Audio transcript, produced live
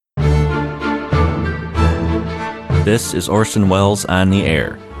This is Orson Welles on the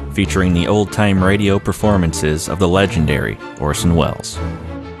Air, featuring the old-time radio performances of the legendary Orson Welles.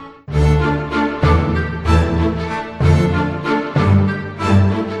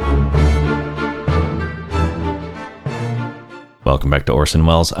 Welcome back to Orson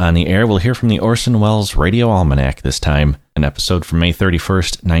Welles on the Air. We'll hear from the Orson Welles Radio Almanac this time, an episode from May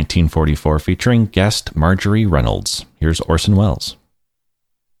 31st, 1944, featuring guest Marjorie Reynolds. Here's Orson Welles.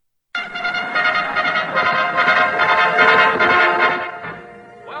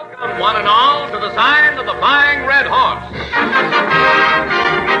 Welcome, one and all, to the sign of the Flying Red Horse.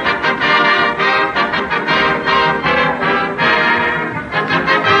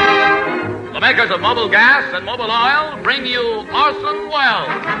 The makers of Mobil Gas and Mobil Oil bring you Orson Welles.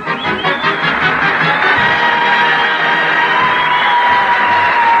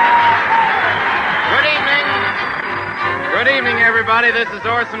 Good evening, everybody. This is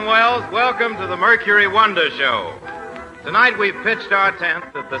Orson Welles. Welcome to the Mercury Wonder Show. Tonight we've pitched our tent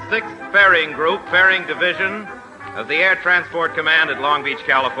at the 6th Ferrying Group, Ferrying Division of the Air Transport Command at Long Beach,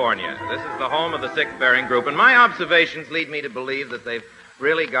 California. This is the home of the 6th Ferrying Group, and my observations lead me to believe that they've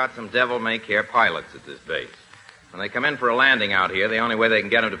really got some devil-may-care pilots at this base. When they come in for a landing out here, the only way they can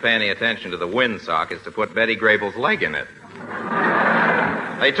get them to pay any attention to the windsock is to put Betty Grable's leg in it.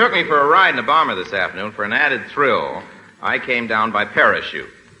 They took me for a ride in a bomber this afternoon. For an added thrill, I came down by parachute.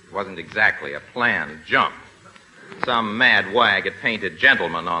 It wasn't exactly a planned jump. Some mad wag had painted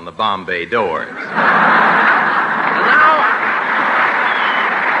gentlemen on the bomb bay doors. And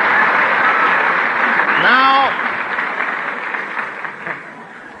now,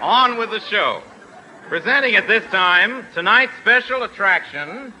 on with the show. Presenting at this time, tonight's special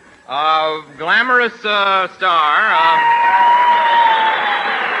attraction of glamorous star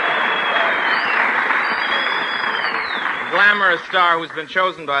who's been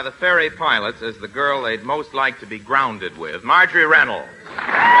chosen by the ferry pilots as the girl they'd most like to be grounded with, Marjorie Reynolds.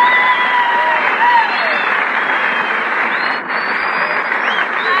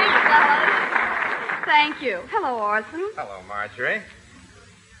 Thank you. Hello, Orson. Hello, Marjorie.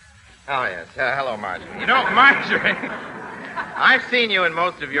 Oh, yes. Hello, Marjorie. You know, Marjorie, I've seen you in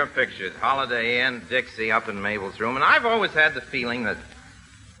most of your pictures, Holiday Inn, Dixie, Up in Mabel's Room, and I've always had the feeling that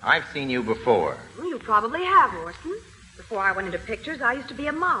I've seen you before. Well, you probably have, Orson. Before I went into pictures, I used to be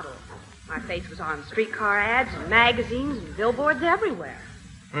a model. My face was on streetcar ads and magazines and billboards everywhere.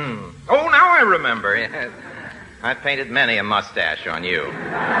 Oh, now I remember. Yes. I've painted many a mustache on you.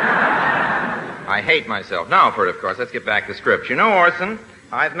 I hate myself. Now for it, of course. Let's get back to script. You know, Orson,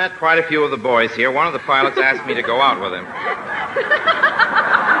 I've met quite a few of the boys here. One of the pilots asked me to go out with him.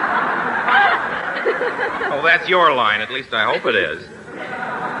 Oh, that's your line. At least I hope it is.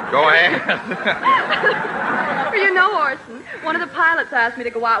 Go ahead. Well, you know, Orson, one of the pilots asked me to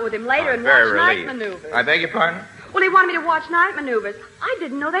go out with him later and watch night maneuvers. I beg your pardon? Well, he wanted me to watch night maneuvers. I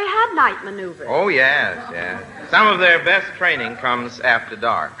didn't know they had night maneuvers. Oh, yes. Some of their best training comes after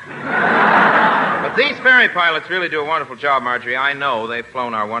dark. But these ferry pilots really do a wonderful job, Marjorie. I know they've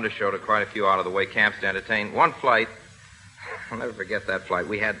flown our Wonder Show to quite a few out-of-the-way camps to entertain. One flight, I'll never forget that flight.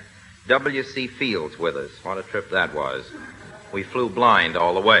 We had W.C. Fields with us. What a trip that was. We flew blind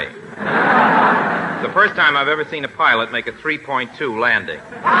all the way. The first time I've ever seen a pilot make a 3.2 landing.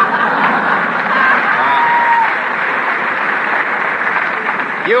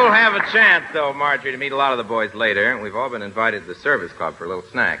 You'll have a chance, though, Marjorie, to meet a lot of the boys later. We've all been invited to the service club for a little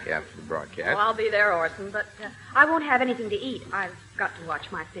snack after the broadcast. Well, I'll be there, Orson, but I won't have anything to eat. I've got to watch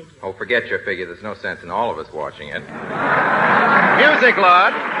my figure. Oh, forget your figure. There's no sense in all of us watching it. Music,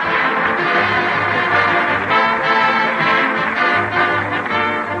 Lud.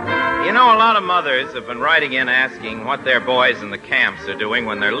 You know, a lot of mothers have been writing in asking what their boys in the camps are doing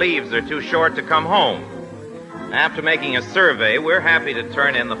when their leaves are too short to come home. After making a survey, we're happy to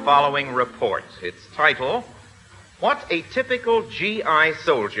turn in the following report. Its title, What a Typical GI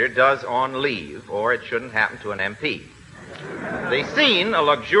Soldier Does on Leave, or It Shouldn't Happen to an MP. The scene, a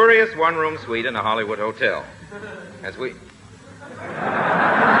luxurious one-room suite in a Hollywood hotel. As we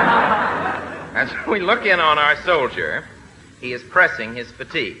look in on our soldier, he is pressing his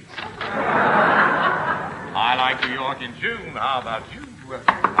fatigues. I like New York in June. How about you?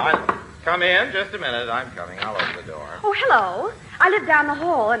 Come in. Just a minute. I'm coming. I'll open the door. Oh, hello. I live down the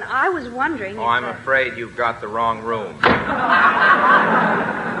hall, and I was wondering Oh, I'm afraid you've got the wrong room.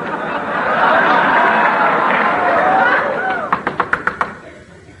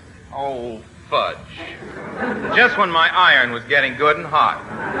 Oh, fudge. Just when my iron was getting good and hot.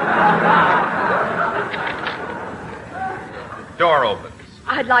 Door opens.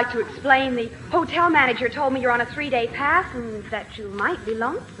 I'd like to explain. The hotel manager told me you're on a 3-day pass and that you might be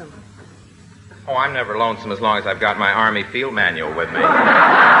lonesome. Oh, I'm never lonesome as long as I've got my Army field manual with me.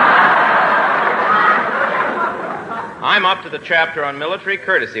 I'm up to the chapter on military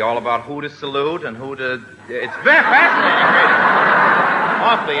courtesy, all about who to salute and who to... It's very fascinating, really.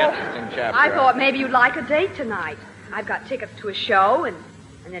 Awfully interesting chapter. I thought maybe you'd like a date tonight. I've got tickets to a show, and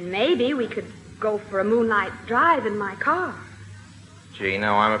then maybe we could go for a moonlight drive in my car. Gee,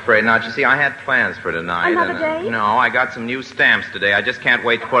 no, I'm afraid not. You see, I had plans for tonight. Another day? No, I got some new stamps today. I just can't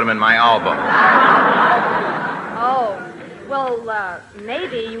wait to put them in my album. Oh, well,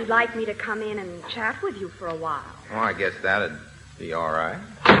 maybe you'd like me to come in and chat with you for a while. Well, I guess that'd be all right.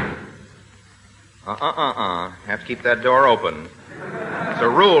 Have to keep that door open. It's a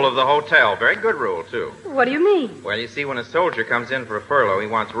rule of the hotel. Very good rule, too. What do you mean? Well, you see, when a soldier comes in for a furlough, he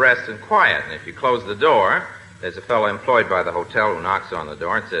wants rest and quiet. And if you close the door, there's a fellow employed by the hotel who knocks on the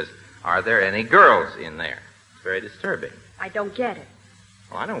door and says, "Are there any girls in there?" It's very disturbing. I don't get it.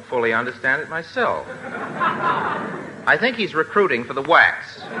 Well, I don't fully understand it myself. I think he's recruiting for the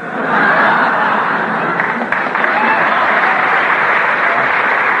wax.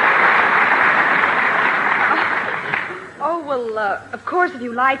 Well, of course, if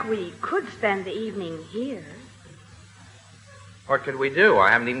you like, we could spend the evening here. What could we do?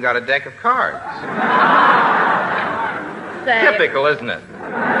 I haven't even got a deck of cards. Typical, isn't it?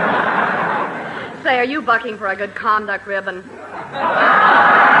 Say, are you bucking for a good conduct ribbon?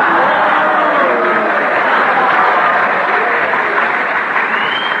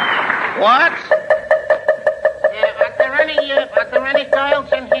 What? Are there any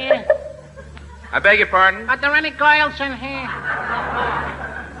girls in here? I beg your pardon? Are there any girls in here?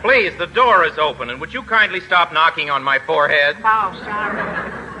 Please, the door is open, and would you kindly stop knocking on my forehead? Oh, sorry.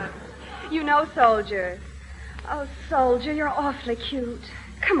 You know, Soldier. Oh, Soldier, you're awfully cute.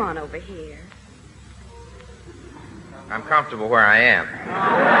 Come on over here. I'm comfortable where I am.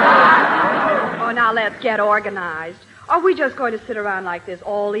 Oh, now let's get organized. Are we just going to sit around like this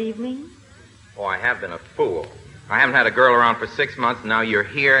all evening? Oh, I have been a fool. I haven't had a girl around for 6 months, and now you're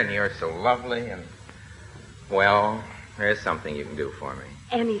here, and you're so lovely, and... Well, there's something you can do for me.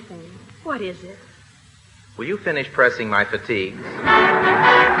 Anything. What is it? Will you finish pressing my fatigues?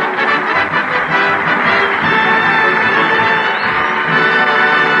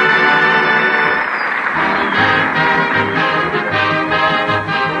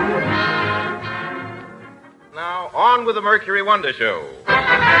 Now, on with the Mercury Wonder Show.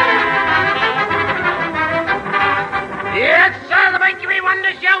 Yes, sir, the Mercury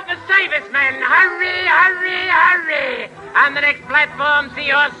Wonder Show for servicemen. Hurry, hurry, hurry. On the next platform, see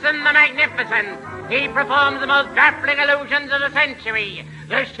Orson the Magnificent. He performs the most baffling illusions of the century.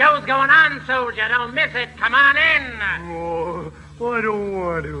 The show's going on, soldier. Don't miss it. Come on in. Oh, I don't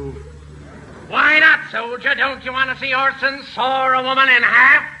want to. Why not, soldier? Don't you want to see Orson saw a woman in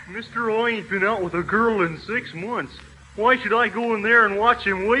half? Mister, I ain't been out with a girl in 6 months. Why should I go in there and watch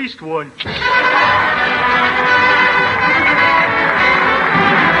him waste one?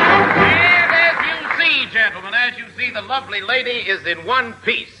 Gentlemen, as you see, the lovely lady is in one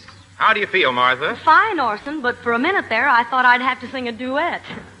piece. How do you feel, Martha? Fine, Orson, but for a minute there, I thought I'd have to sing a duet.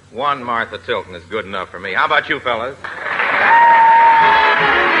 One Martha Tilton is good enough for me. How about you, fellas?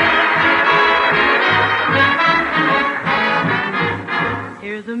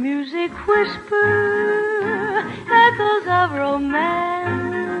 Hear the music whisper, echoes of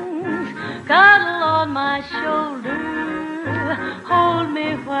romance, cuddle on my shoulder, hold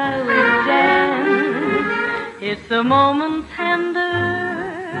me while we dance. It's the moment tender,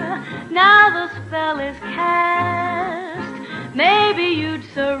 now the spell is cast. Maybe you'd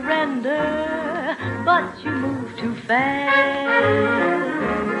surrender, but you move too fast.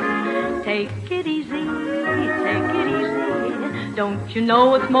 Take it easy, take it easy. Don't you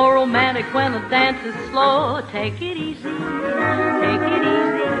know it's more romantic when a dance is slow? Take it easy, take it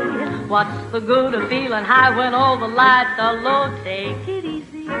easy. What's the good of feeling high when all the lights are low? Take it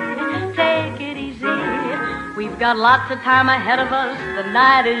easy, take it easy. We've got lots of time ahead of us. The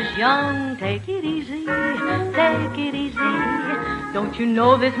night is young. Take it easy, take it easy. Don't you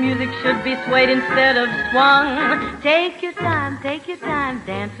know this music should be swayed instead of swung? Take your time,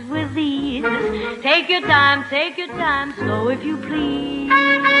 dance with ease. Take your time, slow if you please.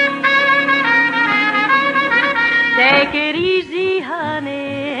 Take it easy,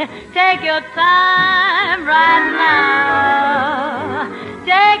 honey. Take your time right now.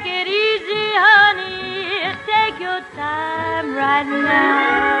 Take it easy, honey. Take your time right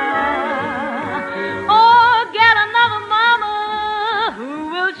now. Or get another mama who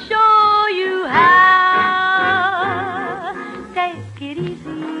will show you how. Take it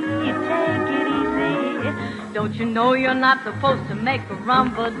easy, take it easy. Don't you know you're not supposed to make a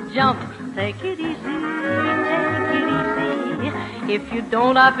rumba jump? Take it easy, take it easy. If you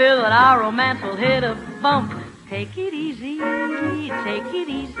don't, I feel that our romance will hit a bump. Take it easy, take it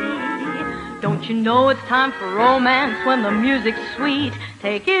easy. Don't you know it's time for romance when the music's sweet?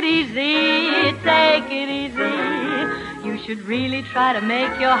 Take it easy, take it easy. You should really try to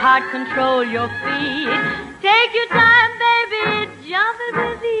make your heart control your feet. Take your time, baby, jump it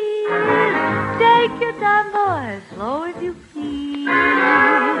with ease. Take your time, boy, slow if you please.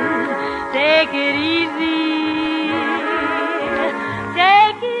 Take it easy,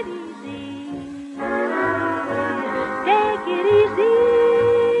 take it easy. Take it easy.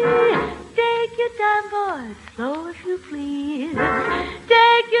 Take your time, boy, slow if you please.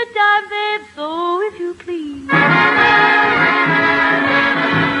 Take your time, babe, slow if you please.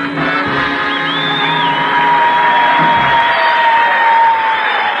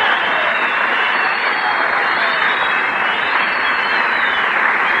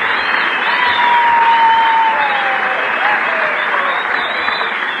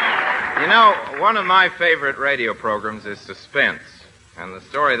 You know, one of my favorite radio programs is Suspense. And the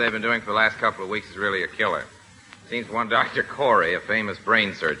story they've been doing for the last couple of weeks is really a killer. It seems one Dr. Corey, a famous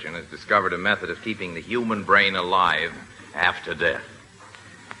brain surgeon, has discovered a method of keeping the human brain alive after death.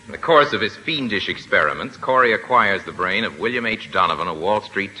 In the course of his fiendish experiments, Corey acquires the brain of William H. Donovan, a Wall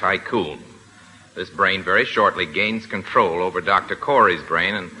Street tycoon. This brain very shortly gains control over Dr. Corey's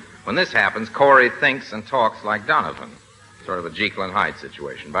brain, and when this happens, Corey thinks and talks like Donovan. Sort of a Jekyll and Hyde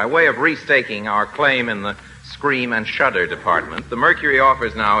situation. By way of restaking our claim in the Scream and Shudder department, the Mercury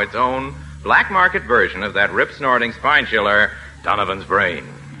offers now its own black market version of that rip-snorting spine chiller, Donovan's Brain.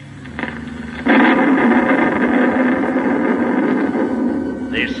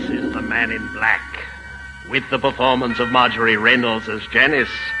 This is the Man in Black, with the performance of Marjorie Reynolds as Janice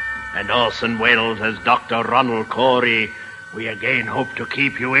and Orson Welles as Dr. Ronald Corey. We again hope to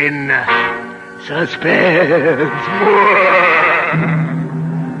keep you in suspense.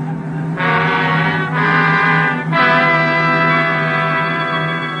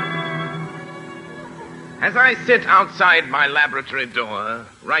 As I sit outside my laboratory door,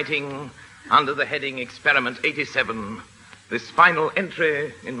 writing under the heading Experiment 87, this final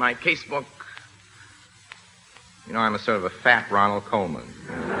entry in my casebook, you know, I'm a sort of a fat Ronald Coleman.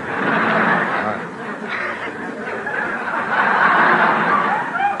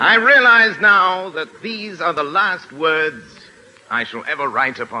 I realize now that these are the last words I shall ever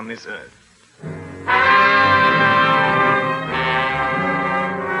write upon this earth.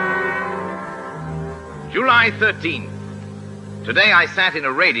 July 13th. Today I sat in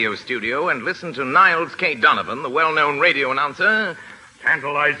a radio studio and listened to Niles K. Donovan, the well-known radio announcer.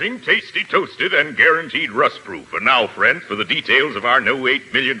 Tantalizing, tasty, toasted, and guaranteed rust-proof. And now, friends, for the details of our no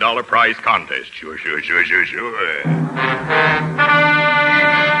 $8 million prize contest. Sure.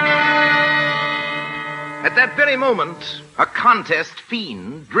 At that very moment, a contest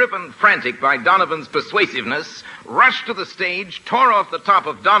fiend, driven frantic by Donovan's persuasiveness, rushed to the stage, tore off the top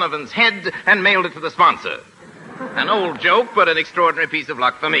of Donovan's head, and mailed it to the sponsor. An old joke, but an extraordinary piece of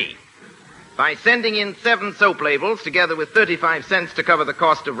luck for me. By sending in 7 soap labels, together with 35 cents to cover the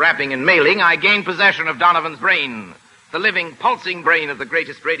cost of wrapping and mailing, I gained possession of Donovan's Brain, the living, pulsing brain of the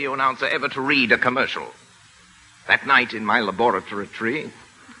greatest radio announcer ever to read a commercial. That night in my laboratory,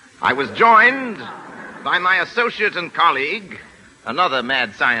 I was joined by my associate and colleague, another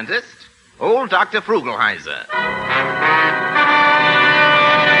mad scientist, old Dr. Frugelheiser.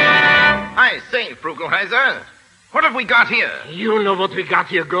 I say, Frugelheiser, what have we got here? You know what we got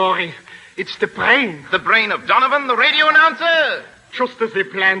here, Gory. It's the brain. The brain of Donovan, the radio announcer? Just as we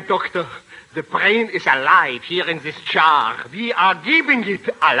planned, Doctor. The brain is alive here in this jar. We are keeping it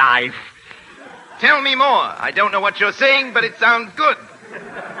alive. Tell me more. I don't know what you're saying, but it sounds good.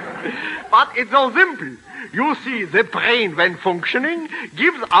 But it's so simple. You see, the brain, when functioning,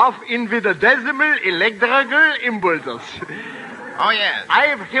 gives off infinitesimal electrical impulses. Oh, yes. I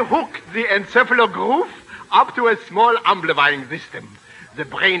have hooked the encephalogroove up to a small amplifying system. The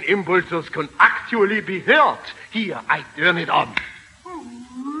brain impulses can actually be heard. Here, I turn it on.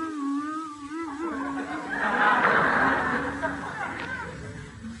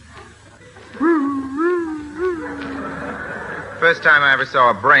 First time I ever saw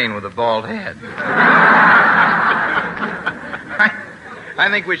a brain with a bald head. I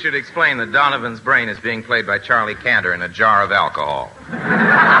think we should explain that Donovan's Brain is being played by Charlie Cantor in a jar of alcohol.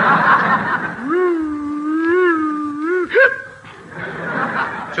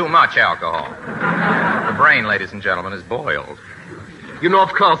 Too much alcohol. The brain, ladies and gentlemen, is boiled. You know,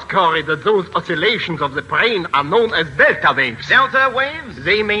 of course, Corey, that those oscillations of the brain are known as delta waves. Delta waves?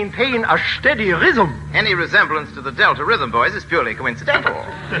 They maintain a steady rhythm. Any resemblance to the Delta rhythm, boys, is purely coincidental.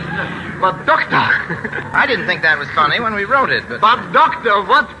 But, Doctor... I didn't think that was funny when we wrote it, but... But, Doctor,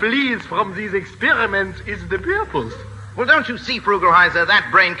 what, please, from these experiments is the purpose? Well, don't you see, Frugelheiser,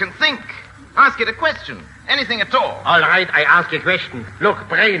 that brain can think. Ask it a question. Anything at all. All right, I ask a question. Look,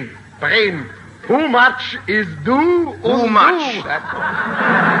 brain. Who much is due? Who much? All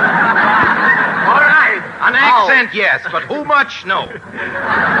right. An accent, yes, but who much? No.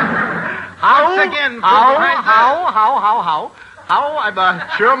 How? Once again, How? I'm a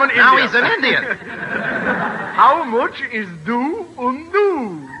German Indian. Now he's an Indian. How much is due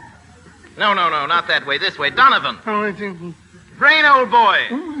undue? No, not that way. This way. Donovan. Brain, old boy.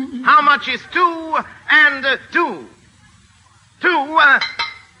 How much is 2 and 2? 2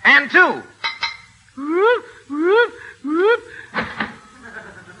 and 2.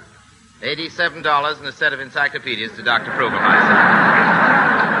 $87 and a set of encyclopedias to Dr.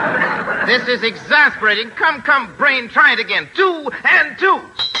 Frugelheiser. This is exasperating. Come, brain, try it again. 2 and 2.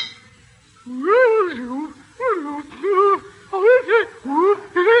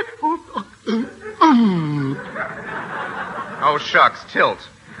 Oh, shucks, tilt.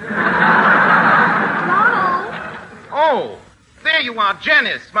 Ronald! Oh, there you are,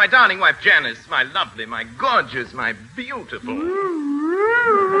 Janice, my darling wife, Janice, my lovely, my gorgeous, my beautiful.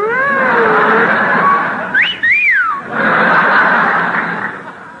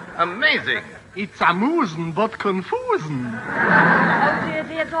 Amazing. It's amusing, but confusing. Oh, dear,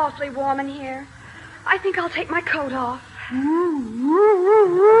 it's awfully warm in here. I think I'll take my coat off.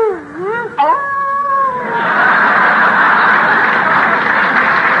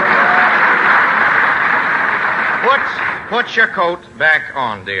 Put your coat back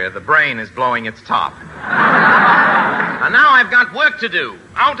on, dear. The brain is blowing its top. And now I've got work to do.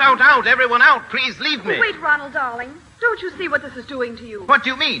 Out, everyone out. Please leave me. Wait, Ronald, darling. Don't you see what this is doing to you? What do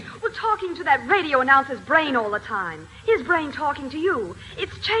you mean? Well, talking to that radio announcer's brain all the time. His brain talking to you.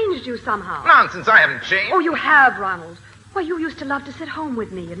 It's changed you somehow. Nonsense, I haven't changed. Oh, you have, Ronald. Why, you used to love to sit home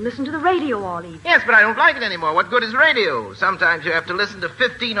with me and listen to the radio all evening. Yes, but I don't like it anymore. What good is radio? Sometimes you have to listen to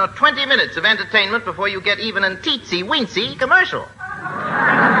 15 or 20 minutes of entertainment before you get even a teensy-weensy commercial.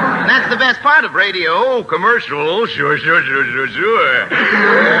 And that's the best part of radio. Oh, commercial. Sure.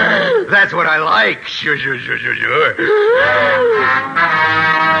 That's what I like. Sure. July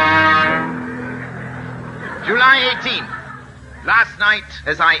 18th. Last night,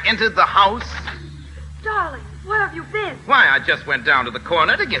 as I entered the house... Darling, where have you been? Why, I just went down to the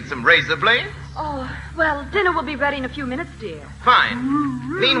corner to get some razor blades. Oh, well, dinner will be ready in a few minutes, dear. Fine.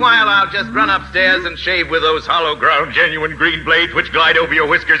 Meanwhile, I'll just run upstairs and shave with those hollow ground genuine green blades which glide over your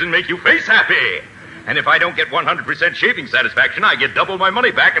whiskers and make you face happy. And if I don't get 100% shaving satisfaction, I get double my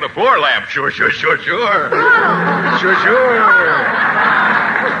money back and a floor lamp. Sure. Sure. Stop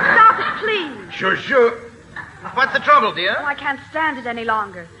it, please. Sure. What's the trouble, dear? Oh, I can't stand it any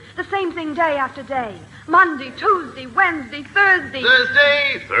longer. The same thing day after day. Monday, Tuesday, Wednesday, Thursday.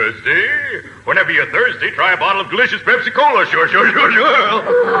 Thursday? Whenever you're thirsty, try a bottle of delicious Pepsi Cola. Sure.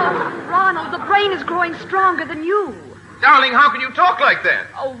 Oh, Ronald, the brain is growing stronger than you. Darling, how can you talk like that?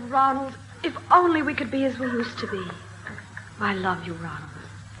 Oh, Ronald, if only we could be as we used to be. I love you, Ronald.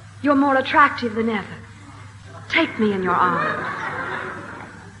 You're more attractive than ever. Take me in your arms.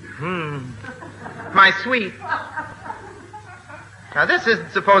 My sweet. Now, this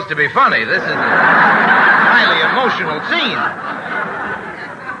isn't supposed to be funny. This is a highly emotional scene.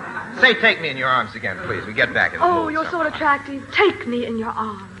 Say, take me in your arms again, please. We get back in the Oh, mood you're somehow. so attractive. Take me in your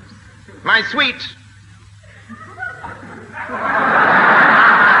arms. My sweet.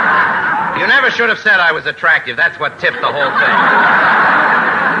 You never should have said I was attractive. That's what tipped the whole thing.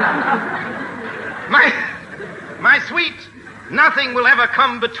 My sweet. Nothing will ever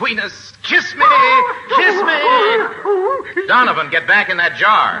come between us. Kiss me. Donovan, get back in that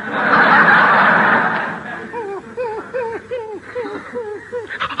jar.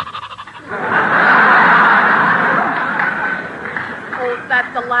 Oh,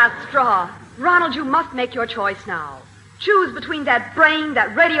 that's the last straw. Ronald, you must make your choice now. Choose between that brain,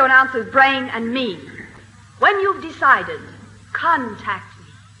 that radio announcer's brain, and me. When you've decided, contact me.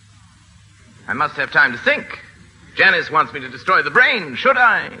 I must have time to think. Janice wants me to destroy the brain. Should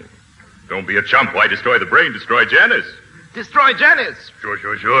I? Don't be a chump. Why destroy the brain? Destroy Janice. Destroy Janice?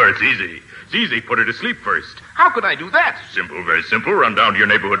 Sure. It's easy. Put her to sleep first. How could I do that? Simple, very simple. Run down to your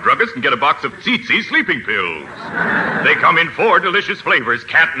neighborhood druggist and get a box of Tsitsi sleeping pills. They come in 4 delicious flavors.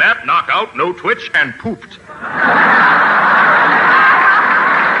 Catnap, knockout, no twitch, and pooped.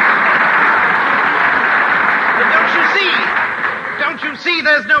 Don't you see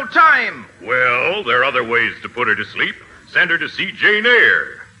there's no time. Well, there are other ways to put her to sleep. Send her to see Jane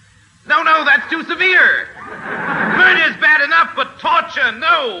Eyre. No, that's too severe. Murder's bad enough, but torture,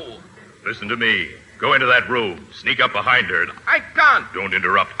 no. Listen to me. Go into that room. Sneak up behind her. I can't. Don't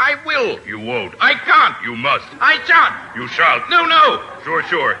interrupt. I will. You won't. I can't. You must. I shan't. You shall. No.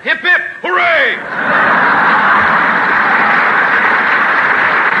 Sure. Hip, hip. Hooray!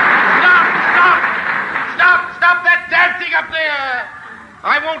 Stop that dancing up there.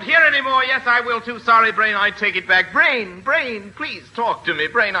 I won't hear anymore. Yes, I will too. Sorry, Brain. I take it back. Brain, please talk to me.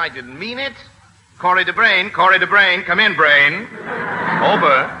 Brain, I didn't mean it. Corey to Brain. Come in, Brain.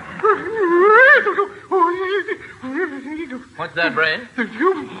 Over. What's that, Brain?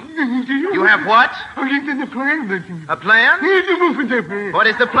 You have what? A plan? What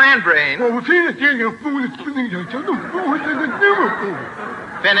is the plan, Brain?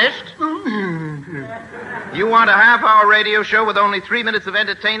 Finished? You want a half-hour radio show with only 3 minutes of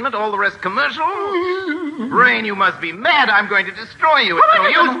entertainment, all the rest commercial? Brain, you must be mad. I'm going to destroy you. It's no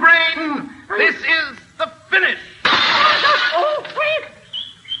use, Brain. This is the finish. Oh, wait!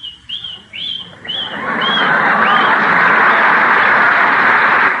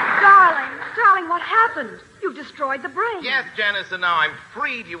 Darling, what happened? You destroyed the brain. Yes, Janice, and now I'm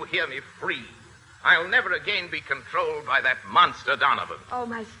free. Do you hear me? Free. I'll never again be controlled by that monster Donovan. Oh,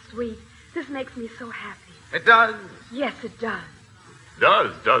 my sweet. This makes me so happy. It does? Yes, it does.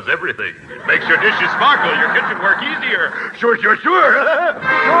 Does everything. It makes your dishes sparkle, your kitchen work easier. Sure.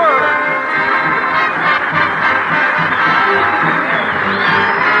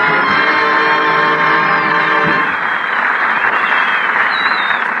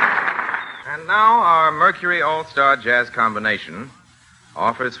 And now our Mercury All-Star Jazz Combination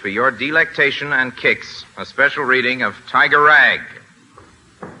offers for your delectation and kicks a special reading of Tiger Rag.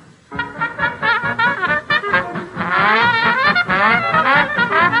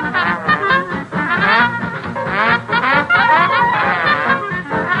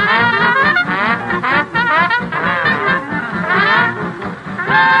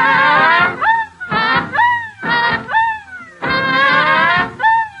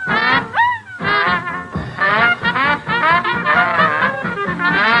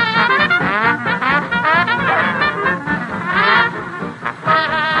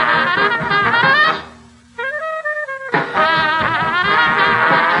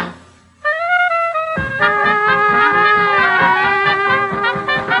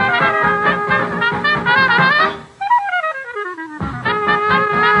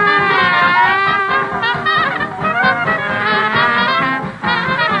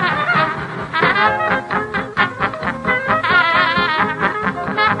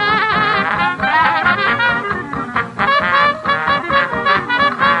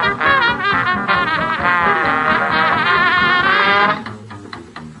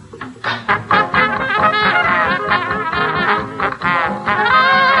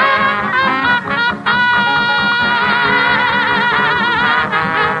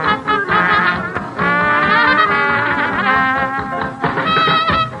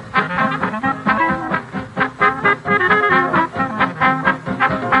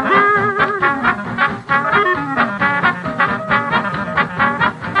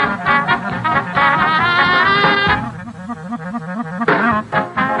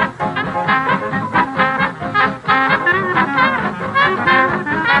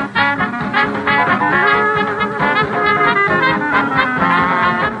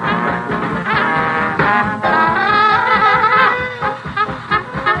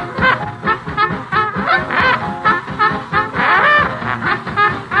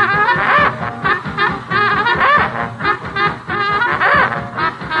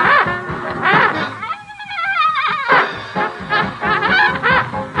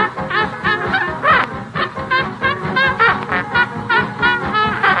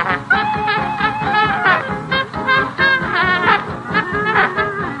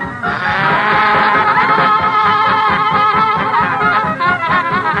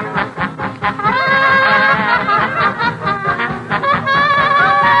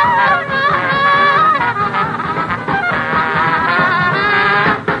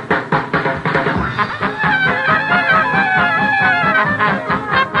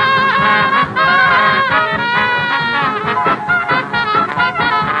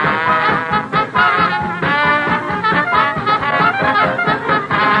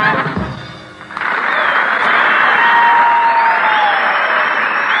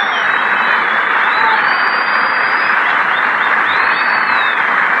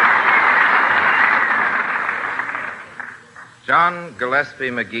 John Gillespie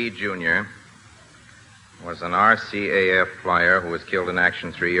McGee, Jr., was an RCAF flyer who was killed in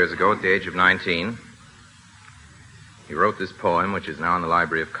action 3 years ago at the age of 19. He wrote this poem, which is now in the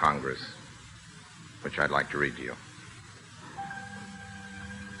Library of Congress, which I'd like to read to you.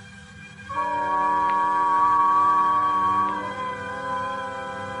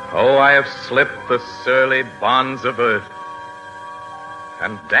 Oh, I have slipped the surly bonds of earth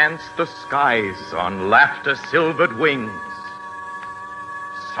and danced the skies on laughter-silvered wings.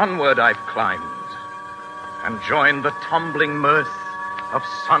 Sunward I've climbed and joined the tumbling mirth of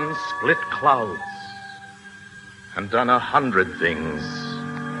sun-split clouds and done 100 things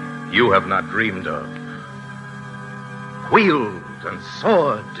you have not dreamed of. Wheeled and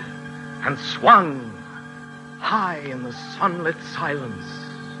soared and swung high in the sunlit silence.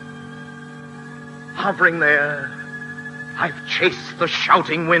 Hovering there, I've chased the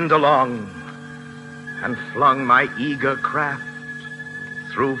shouting wind along and flung my eager craft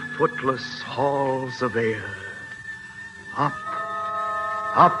through footless halls of air.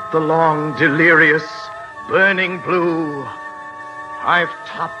 Up the long, delirious, burning blue, I've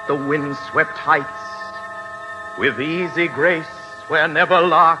topped the wind-swept heights with easy grace where never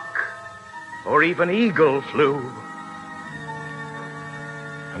lark or even eagle flew.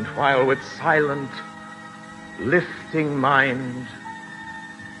 And while with silent, lifting mind,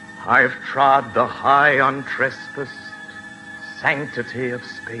 I've trod the high, untrespassed sanctity of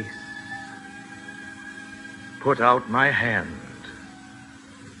space, put out my hand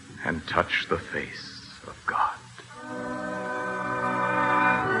and touch the face of God.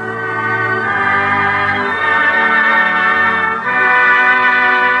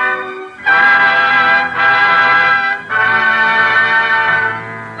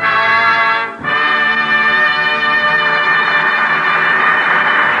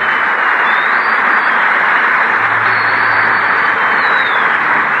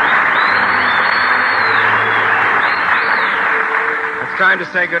 Time to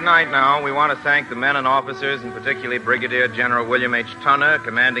say goodnight now. We want to thank the men and officers, and particularly Brigadier General William H. Tunner,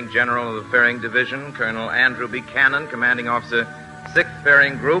 Commanding General of the Ferrying Division, Colonel Andrew Buchanan, Commanding Officer, 6th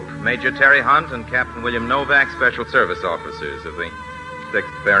Ferrying Group, Major Terry Hunt, and Captain William Novak, Special Service Officers of the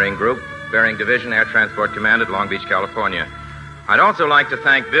 6th Ferrying Group, Ferrying Division, Air Transport Command at Long Beach, California. I'd also like to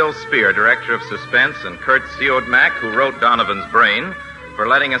thank Bill Spear, Director of Suspense, and Kurt Siodmak, who wrote Donovan's Brain, for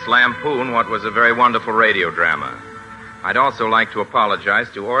letting us lampoon what was a very wonderful radio drama. I'd also like to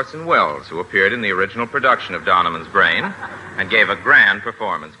apologize to Orson Welles, who appeared in the original production of Donovan's Brain and gave a grand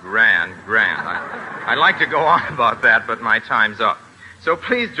performance. Grand. I'd like to go on about that, but my time's up. So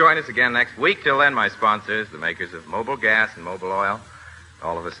please join us again next week. Till then, my sponsors, the makers of Mobil Gas and Mobil Oil,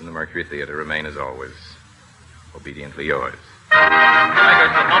 all of us in the Mercury Theater remain, as always, obediently yours. The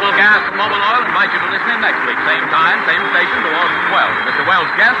makers of Mobil Gas and Mobil Oil invite you to listen in next week. Same time, same station, to Orson Welles. Mr. Welles'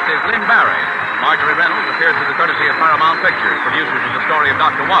 guest is Lynn Barry. Marjorie Reynolds appears through the courtesy of Paramount Pictures, producers of the story of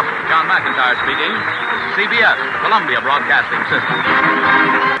Dr. Watson. John McIntyre speaking. This is CBS, the Columbia Broadcasting System.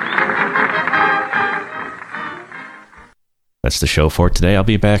 That's the show for today. I'll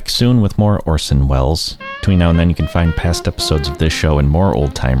be back soon with more Orson Welles. Between now and then, you can find past episodes of this show and more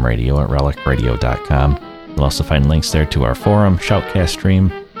old-time radio at relicradio.com. You'll also find links there to our forum, Shoutcast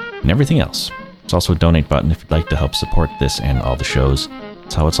stream, and everything else. There's also a donate button if you'd like to help support this and all the shows.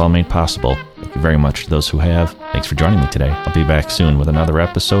 That's how it's all made possible. Thank you very much to those who have. Thanks for joining me today. I'll be back soon with another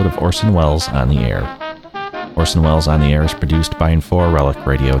episode of Orson Welles on the Air. Orson Welles on the Air is produced by and for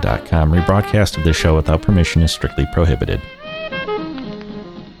relicradio.com. Rebroadcast of this show without permission is strictly prohibited.